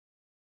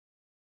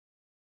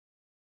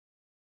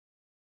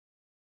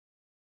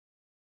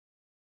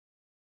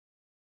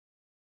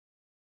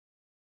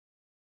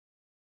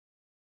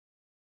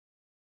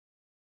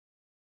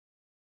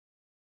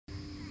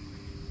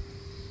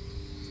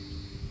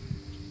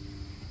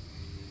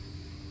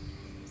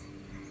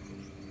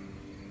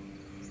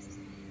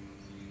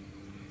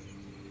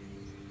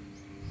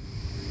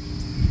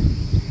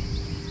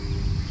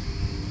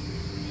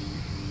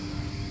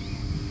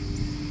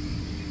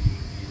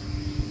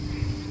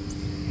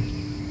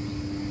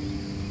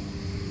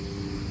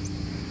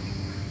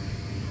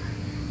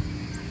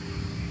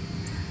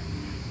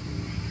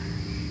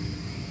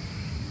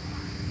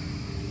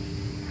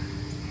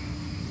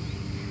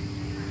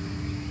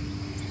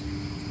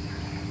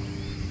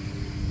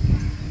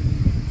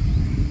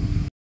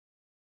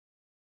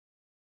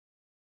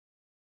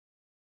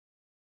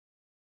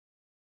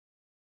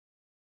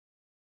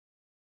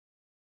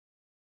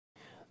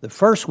The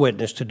first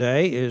witness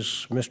today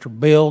is Mr.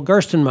 Bill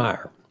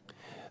Gerstenmaier,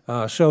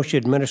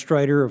 Associate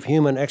Administrator of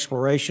Human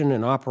Exploration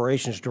and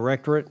Operations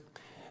Directorate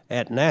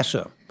at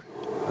NASA.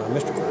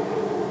 Mr.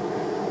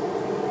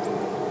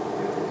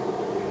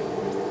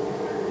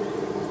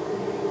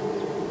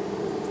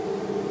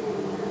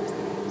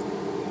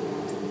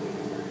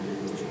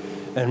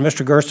 And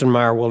Mr.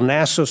 Gerstenmaier, will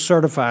NASA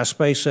certify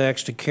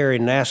SpaceX to carry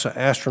NASA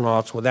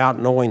astronauts without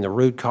knowing the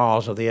root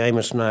cause of the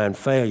AMOS-9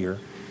 failure?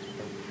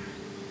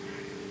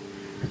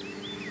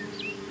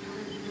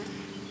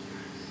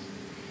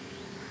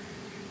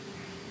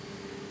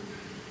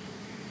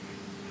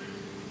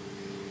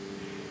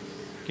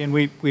 Again,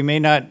 we may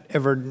not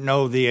ever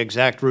know the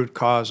exact root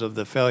cause of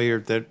the failure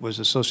that was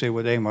associated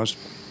with AMOS.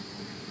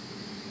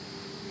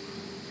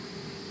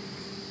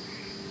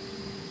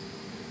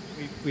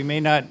 We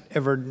may not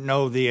ever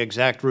know the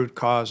exact root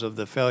cause of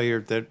the failure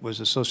that was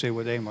associated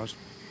with AMOS.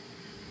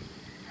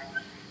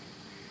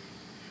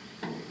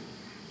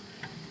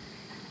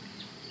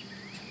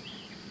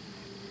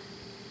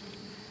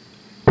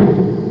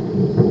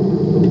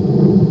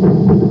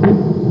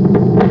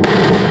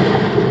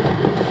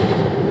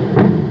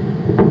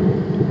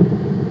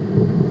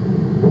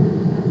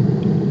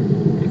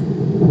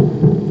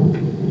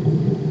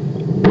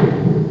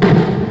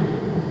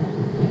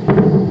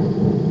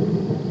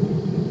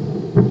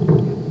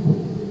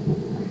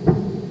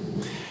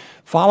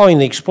 Following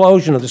the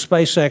explosion of the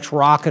SpaceX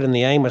rocket and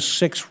the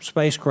AMOS-6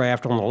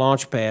 spacecraft on the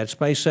launch pad,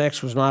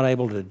 SpaceX was not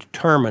able to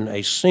determine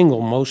a single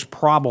most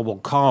probable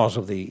cause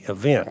of the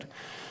event.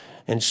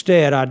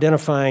 Instead,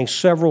 identifying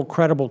several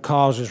credible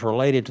causes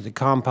related to the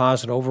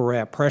composite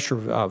overwrap pressure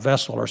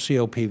vessel, or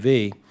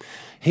COPV,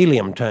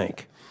 helium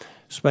tank.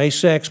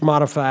 SpaceX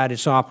modified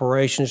its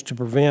operations to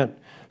prevent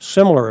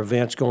similar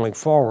events going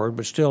forward,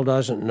 but still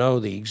doesn't know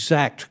the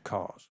exact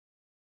cause.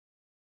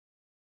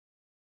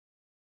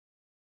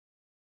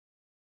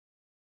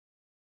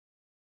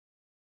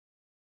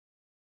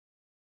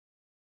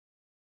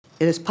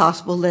 It is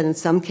possible that in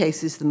some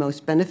cases the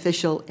most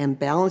beneficial and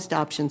balanced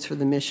options for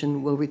the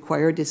mission will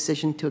require a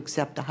decision to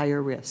accept a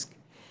higher risk.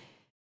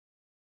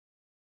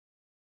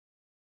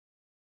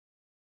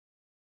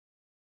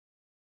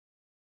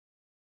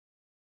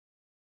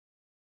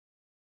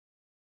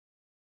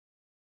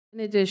 In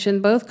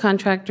addition, both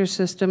contractor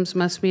systems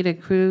must meet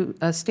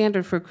a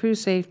standard for crew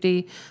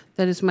safety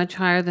that is much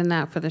higher than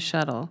that for the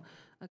shuttle.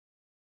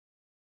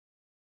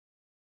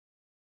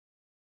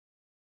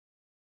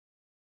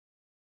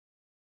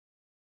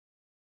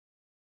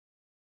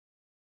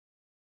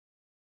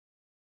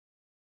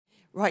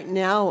 Right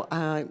now,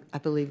 I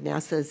believe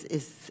NASA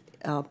is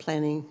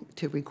planning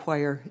to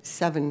require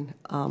 7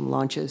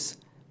 launches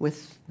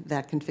with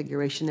that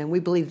configuration, and we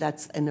believe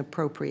that's an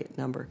appropriate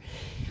number.